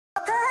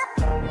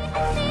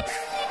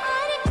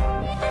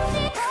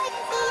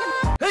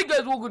Hey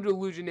guys, welcome to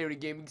Illusionary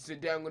Gaming.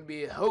 Today I'm going to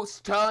be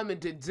host Tom,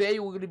 and today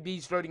we're going to be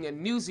starting a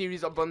new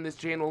series up on this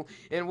channel,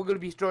 and we're going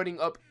to be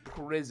starting up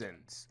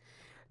prisons.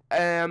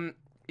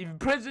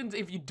 Prisons,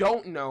 if you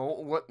don't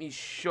know, let me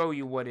show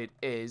you what it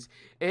is.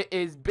 It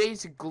is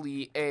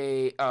basically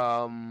a,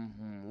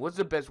 what's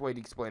the best way to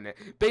explain it?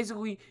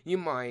 Basically, you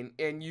mine,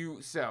 and you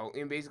sell,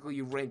 and basically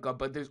you rank up,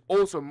 but there's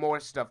also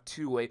more stuff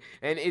to it,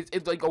 and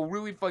it's like a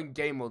really fun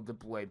game mode to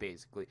play,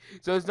 basically.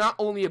 So it's not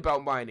only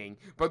about mining,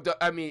 but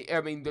I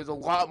mean, there's a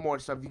lot more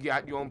stuff. You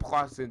got your own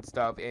plots and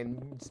stuff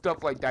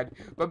like that,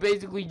 but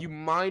basically you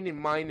mine and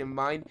mine and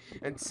mine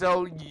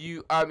until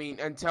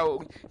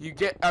until you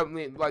get,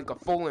 like a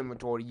full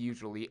inventory.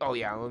 Usually. Oh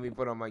yeah, let me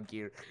put on my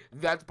gear.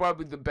 That's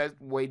probably the best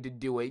way to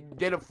do it.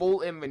 Get a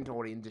full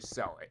inventory and just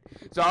sell it.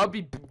 So I'll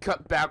be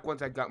cut back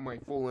once I got my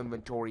full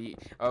inventory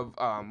of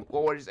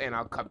ores, and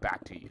I'll cut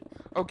back to you.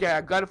 Okay,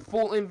 I got a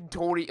full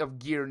inventory of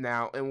gear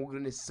now, and we're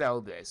gonna sell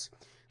this.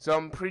 So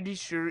I'm pretty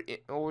sure in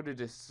order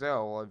to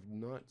sell, I've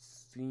not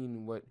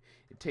seen what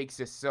it takes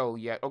to sell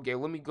yet. Okay,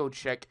 let me go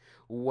check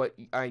what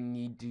I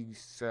need to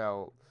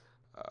sell.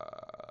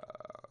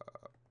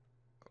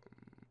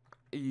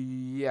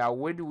 Yeah,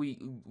 where do we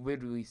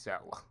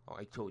sell? Oh,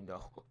 I don't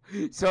know.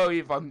 Sorry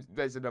if I'm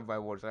messing up my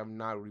words. I'm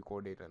not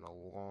recorded in a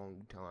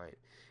long time,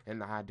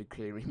 and I had to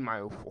carry my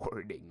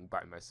recording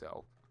by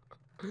myself.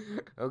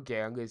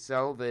 Okay, I'm gonna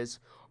sell this.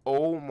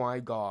 Oh my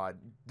god,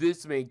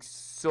 this makes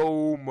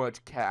so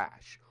much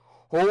cash.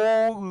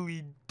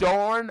 Holy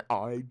darn,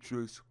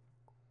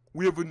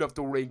 we have enough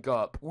to rank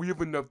up.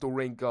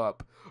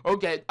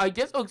 Okay, I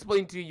guess I'll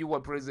explain to you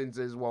what prisons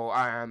is. Well,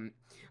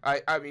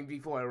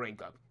 before I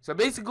rank up. So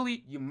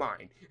basically, you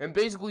mine, and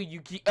basically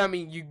you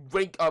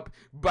rank up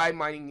by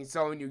mining and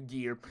selling your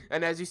gear.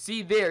 And as you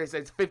see there, it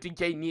says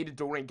 50k needed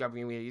to rank up,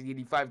 and we have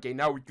 85k.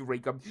 Now we can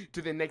rank up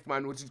to the next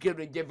mine, which is going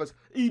to give us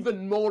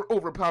even more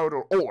overpowered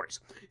ores.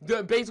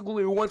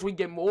 Basically, once we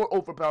get more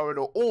overpowered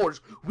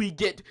ores, we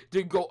get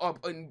to go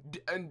up in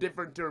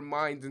different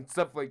mines and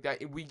stuff like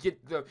that, and we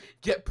get to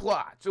get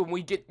plots, and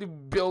we get to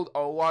build a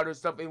lot of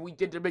stuff, and we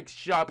get to make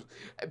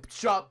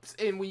shops,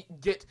 and we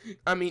get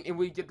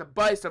to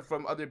buy stuff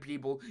from other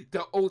people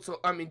to also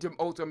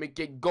make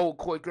it go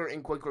quicker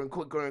and quicker.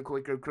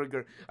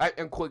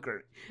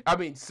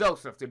 Sell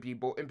stuff to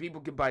people, and people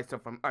can buy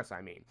stuff from us.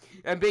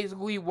 And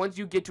basically, once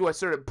you get to a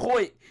certain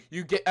point,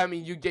 you get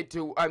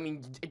to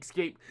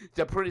escape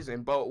the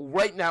prison. But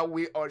right now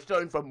we are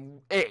starting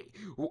from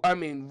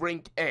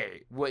rank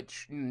A,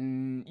 which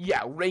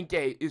rank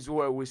A is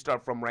where we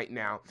start from right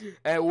now.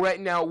 And right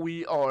now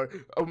we are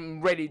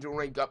ready to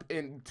rank up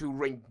into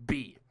rank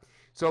B.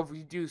 So if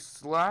we do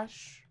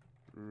slash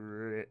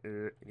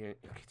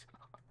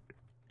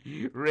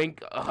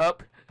rank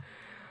up,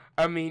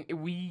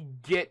 we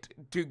get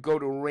to go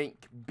to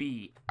rank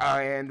B,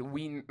 and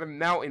we are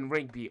now in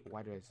rank B.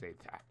 Why did I say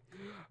that?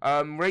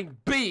 Rank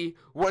B.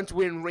 Once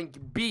we're in rank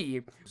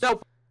B,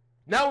 so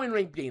now in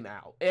rank B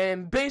now,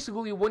 and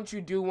basically once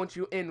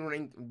you're in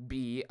rank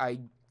B, I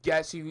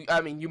guess you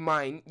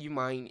mine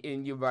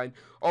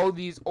all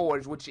these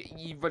ores, which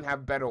even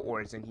have better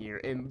ores in here.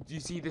 And you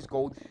see this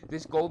gold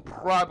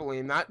probably,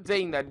 I'm not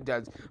saying that it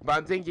does, but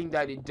I'm thinking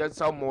that it does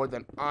sell more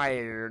than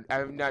iron. I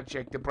have not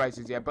checked the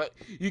prices yet, but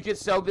you can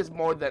sell this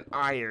more than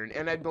iron.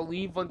 And I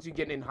believe once you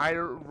get in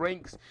higher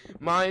ranks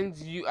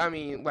mines,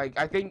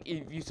 I think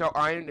if you sell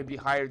iron, it'd be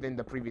higher than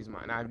the previous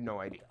mine. I have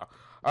no idea.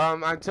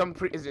 On some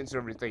prison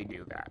servers they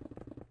do that.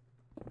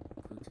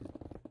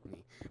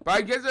 But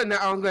I guess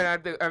now I'm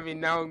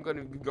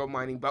gonna go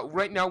mining. But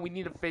right now we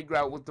need to figure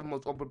out what's the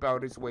most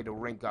overpowered way to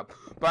rank up.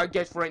 But I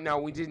guess right now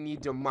we just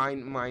need to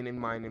mine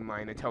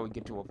until we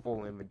get to a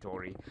full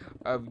inventory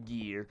of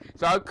gear.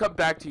 So I'll cut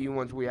back to you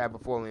once we have a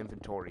full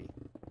inventory.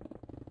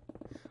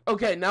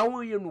 Okay, now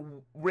we're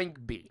in rank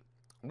B.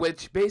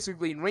 Which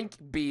basically in rank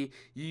B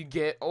you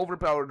get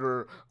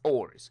overpowered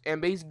ores,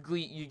 and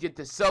basically you get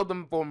to sell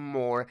them for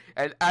more,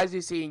 and as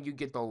you're seeing, you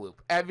get the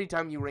loop. Every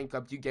time you rank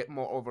up, you get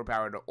more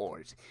overpowered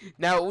ores.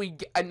 Now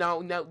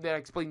now that I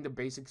explained the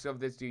basics of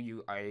this to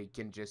you, I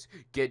can just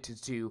get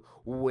to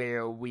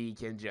where we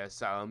can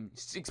just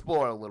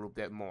explore a little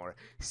bit more.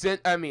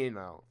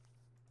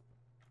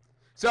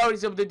 Sorry,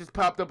 something just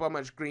popped up on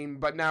my screen,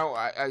 but now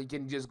I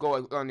can just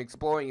go on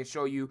exploring and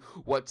show you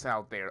what's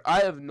out there.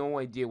 I have no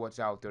idea what's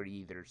out there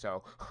either,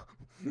 so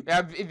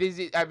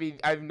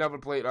I've never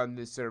played on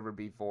this server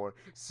before,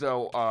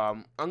 so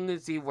I'm gonna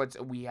see what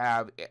we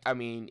have.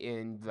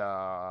 In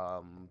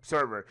the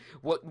server,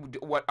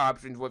 what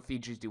options, what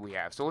features do we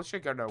have? So let's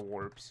check out our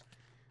warps.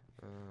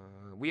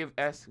 We have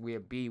S, we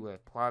have B, we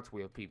have plots,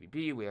 we have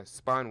PvP, we have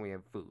spawn, we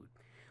have food,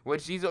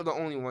 which these are the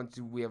only ones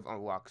we have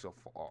unlocked so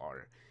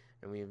far.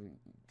 And we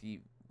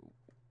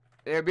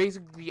have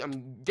basically,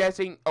 I'm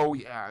guessing, oh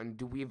yeah, and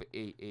do we have AH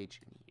in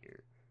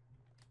here?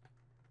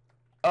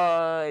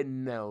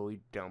 No, we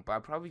don't, but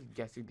I'm probably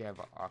guessing they have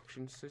an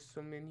auction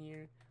system in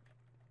here.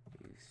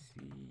 Let me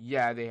see.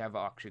 Yeah, they have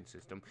an auction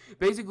system.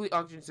 Basically,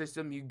 auction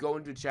system, you go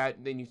into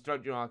chat, then you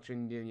start your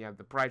auction, then you have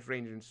the price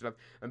range and stuff,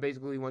 and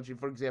basically, once you,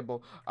 for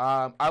example,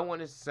 I want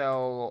to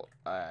sell,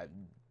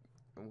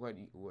 what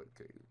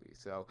could it be?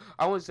 So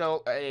I would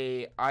sell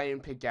a iron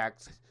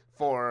pickaxe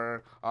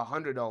for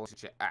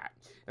 $100 at,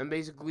 and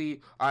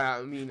basically,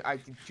 I mean, I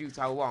could choose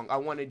how long I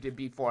want it to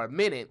be for a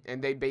minute,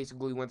 and they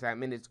basically once that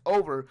minute's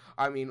over,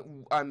 I've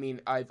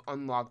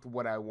unlocked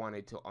what I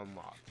wanted to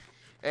unlock.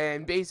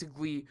 And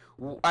basically,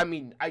 I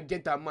mean, I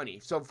get that money.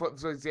 So, for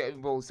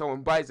example,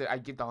 someone buys it, I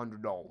get the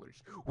 $100,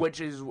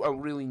 which is a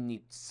really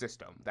neat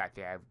system that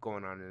they have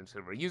going on in the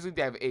server. Usually,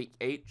 they have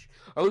AH.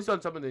 At least on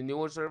some of the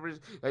newer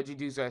servers, that you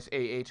do as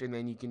AH, and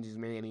then you can just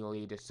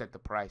manually just set the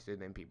price, and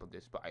then people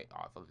just buy it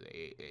off of the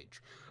AH.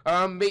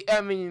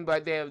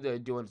 But they have to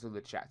do it through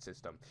the chat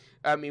system.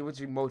 I mean, which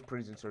most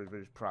prison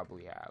servers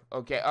probably have.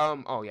 Okay.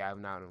 Oh yeah, I've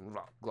not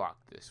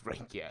unlocked this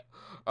rank yet.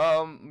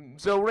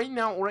 So right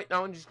now,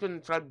 I'm just gonna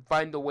try to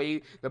find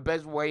the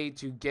best way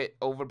to get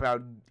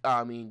overpowered.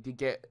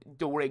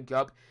 To rank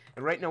up.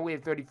 And right now we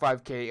have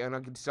 35k, and I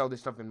can sell this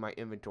stuff in my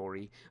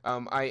inventory.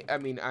 I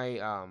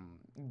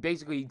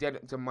basically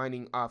did some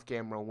mining off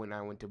camera when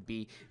I went to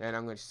B, and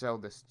I'm gonna sell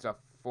this stuff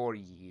for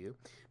you.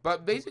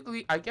 But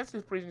basically, I guess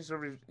this prison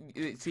service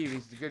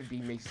series is gonna be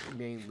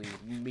mainly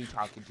me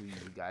talking to you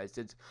guys.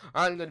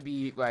 I'm gonna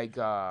be like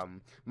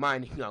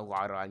mining a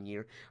lot on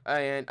here,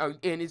 and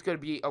it's gonna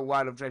be a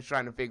lot of just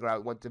trying to figure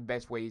out what the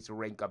best ways to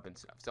rank up and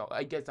stuff. So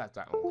I guess that's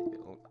the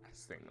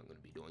last thing I'm gonna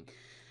be doing.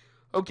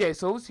 Okay,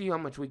 so let's see how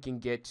much we can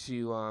get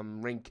to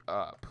rank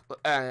up.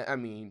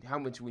 How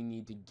much we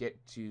need to get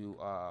to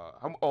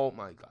oh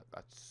my god,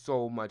 that's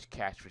so much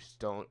cash for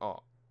stone.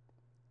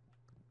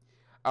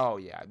 Oh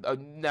yeah,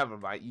 never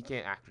mind. You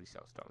can't actually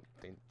sell stone.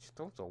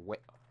 Stone's a way.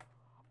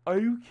 Are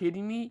you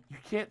kidding me? You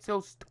can't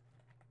sell stone.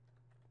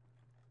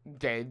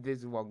 Okay, this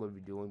is what I'm gonna be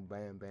doing.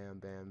 Bam, bam,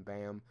 bam,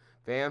 bam,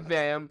 bam,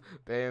 bam,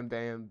 bam,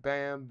 bam,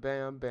 bam,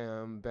 bam,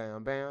 bam,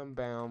 bam, bam,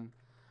 bam.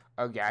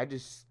 Okay, I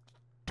just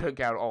took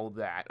out all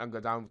that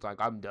because I was like,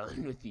 I'm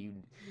done with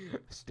you,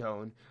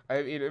 stone.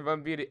 I mean, if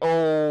I'm being,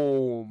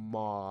 oh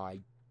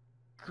my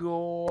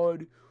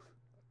god,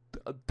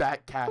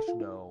 that cash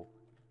though.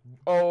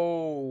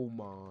 Oh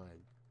my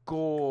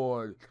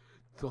god,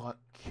 the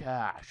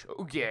cash.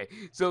 Okay,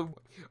 so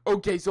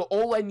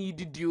all I need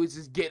to do is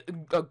just get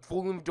a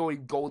full inventory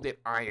of gold and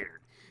iron.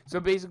 So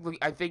basically,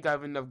 I think I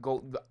have enough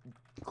gold.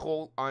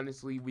 Coal,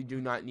 honestly, we do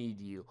not need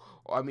you.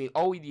 I mean,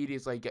 all we need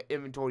is like an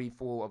inventory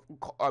full of,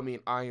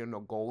 iron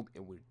or gold,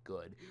 and we're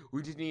good.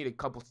 We just need a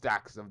couple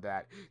stacks of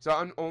that. So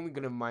I'm only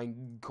gonna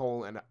mine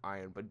coal and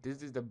iron, but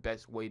this is the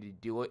best way to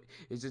do it.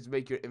 Is just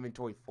make your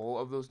inventory full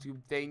of those two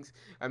things.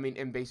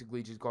 And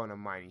basically just go on a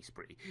mining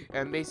spree.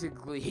 And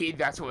basically,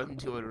 that's what I'm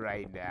doing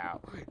right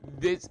now.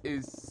 This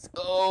is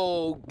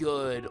so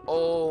good.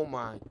 Oh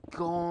my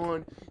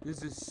god,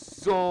 this is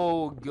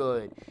so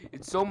good.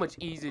 It's so much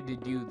easier to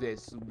do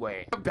this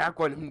way. I'm back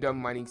when I'm done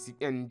mining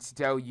and to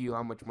tell you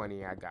how much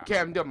money I got. Okay,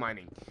 I'm done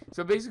mining.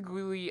 So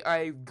basically,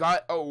 I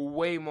got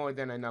way more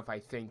than enough, I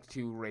think,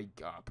 to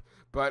rank up.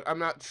 But I'm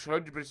not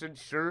 100%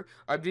 sure.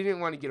 I didn't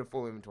want to get a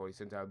full inventory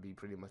since that would be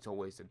pretty much a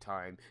waste of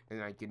time.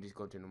 And I can just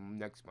go to the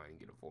next mine and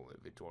get a full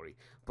inventory.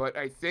 But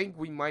I think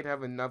we might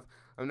have enough.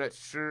 I'm not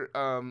sure.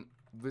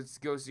 Let's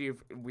go see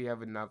if we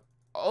have enough.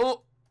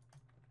 Oh!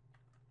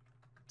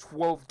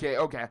 12k.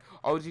 Okay,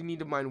 I just need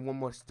to mine one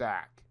more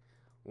stack.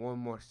 One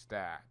more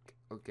stack.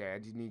 Okay, I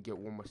just need to get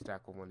one more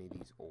stack of one of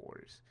these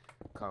ores.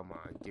 Come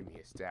on, give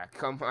me a stack.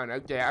 Come on.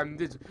 Okay, I'm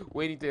just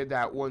waiting for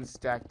that one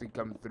stack to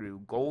come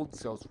through. Gold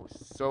sells for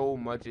so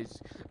much.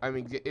 It's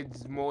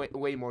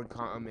way more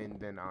common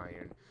than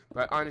iron.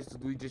 But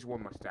honestly, just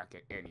one more stack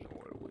at any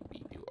ore would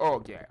be due. Oh,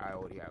 okay, I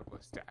already have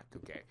a stack.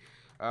 Okay.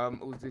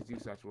 Let's just do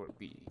such work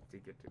B to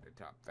get to the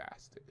top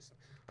fastest.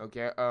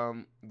 Okay,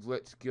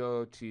 let's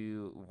go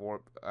to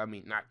warp.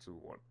 Not to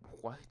warp.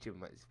 What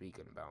am I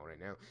speaking about right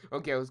now?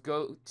 Okay, let's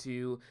go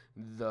to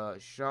the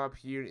shop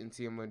here and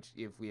see how much,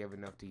 if we have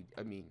enough to,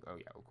 oh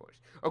yeah, of course.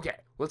 Okay,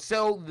 let's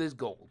sell this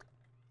gold.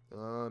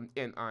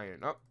 And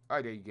iron. Oh,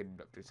 I didn't get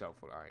enough to sell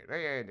for iron.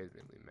 It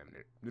doesn't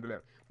really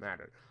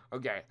matter.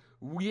 Okay,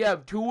 we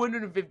have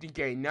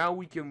 250k. Now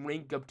we can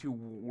rank up to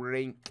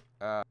rank,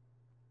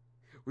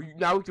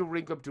 now we can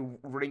rank up to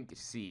rank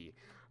C,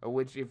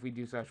 which if we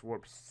do such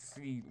warp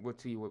C,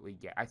 let's see what we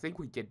get. I think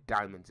we get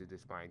diamonds in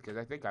this mine, because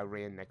I think I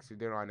ran next to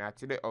there on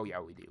accident. Oh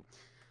yeah, we do.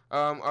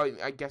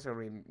 I guess I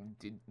ran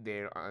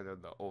there on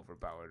the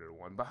overpowered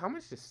one. But how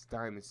much does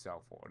diamond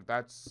sell for?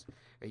 That's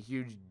a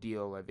huge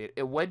deal of it.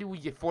 And when do we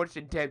get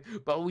fortune 10?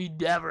 But we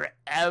never,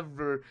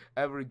 ever,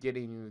 ever get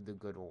any of the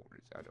good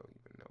ores. I don't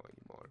even know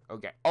anymore.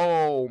 Okay.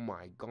 Oh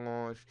my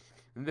gosh.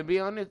 And to be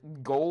honest,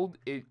 gold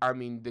is,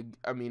 iron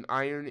is,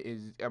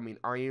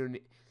 iron,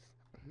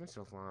 how much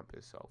does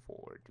lapis sell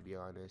for, to be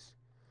honest?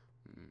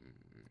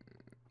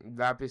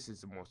 Lapis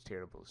is the most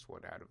terrible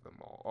one out of them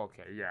all.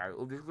 Okay, yeah,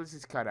 let's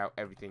just cut out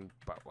everything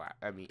but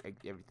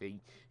everything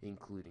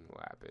including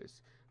lapis.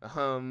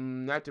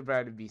 Not to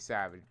try to be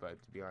savage, but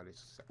to be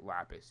honest,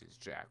 lapis is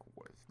jack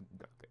worth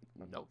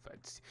nothing. No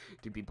offense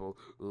to people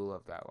who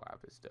love that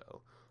lapis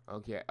though.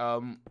 Okay,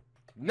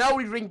 Now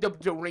we ranked up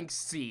to rank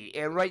C,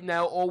 and right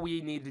now all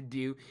we need to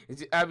do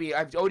is, I mean,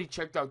 I've already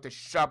checked out the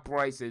shop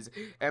prices.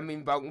 But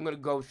I'm gonna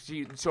go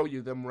show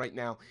you them right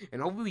now,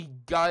 and hopefully,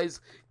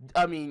 guys,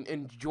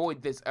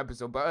 enjoyed this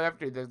episode. But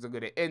after this, I'm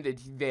gonna end it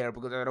there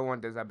because I don't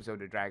want this episode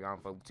to drag on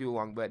for too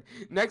long. But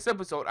next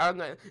episode,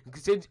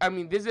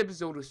 this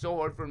episode was so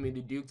hard for me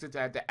to do since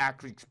I had to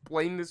actually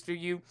explain this to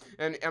you,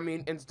 and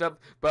stuff.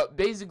 But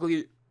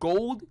basically,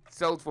 gold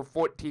sells for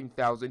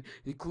 14,000,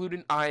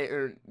 including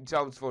iron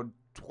sells for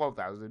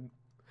 12,000.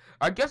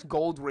 I guess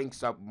gold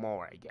ranks up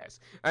more, I guess.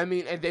 And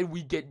then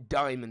we get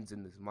diamonds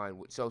in this mine,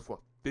 which sells for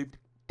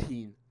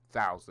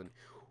 15,000.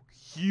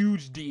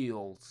 Huge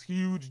deals.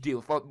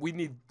 We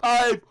need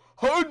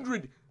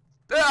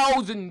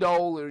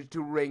 $500,000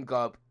 to rank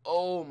up.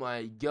 Oh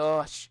my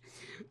gosh.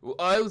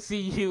 I'll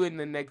see you in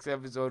the next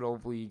episode.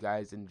 Hopefully you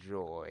guys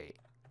enjoy.